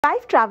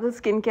5 travel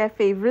skincare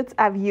favorites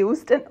I've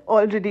used and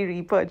already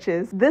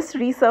repurchased. This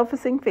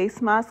resurfacing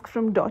face mask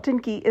from Dot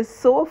 & Key is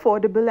so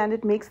affordable and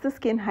it makes the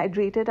skin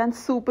hydrated and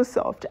super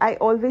soft. I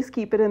always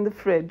keep it in the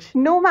fridge.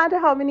 No matter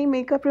how many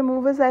makeup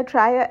removers I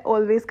try, I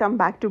always come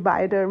back to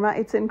Bioderma.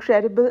 It's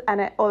incredible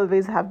and I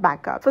always have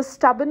backup. For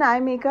stubborn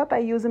eye makeup, I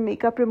use a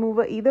makeup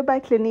remover either by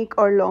Clinique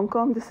or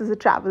Lancome. This is a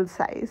travel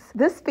size.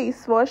 This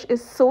face wash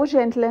is so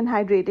gentle and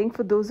hydrating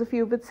for those of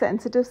you with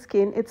sensitive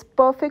skin. It's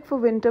perfect for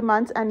winter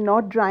months and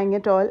not drying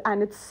at all,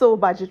 and it's so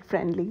budget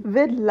friendly.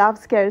 Vid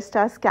loves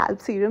Kerastase scalp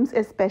serums,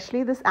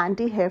 especially this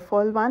anti-hair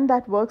fall one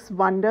that works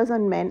wonders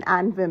on men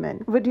and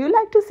women. Would you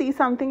like to see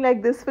something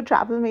like this for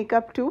travel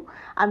makeup too?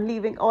 I'm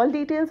leaving all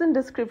details in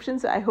description,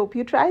 so I hope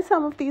you try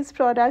some of these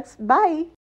products. Bye!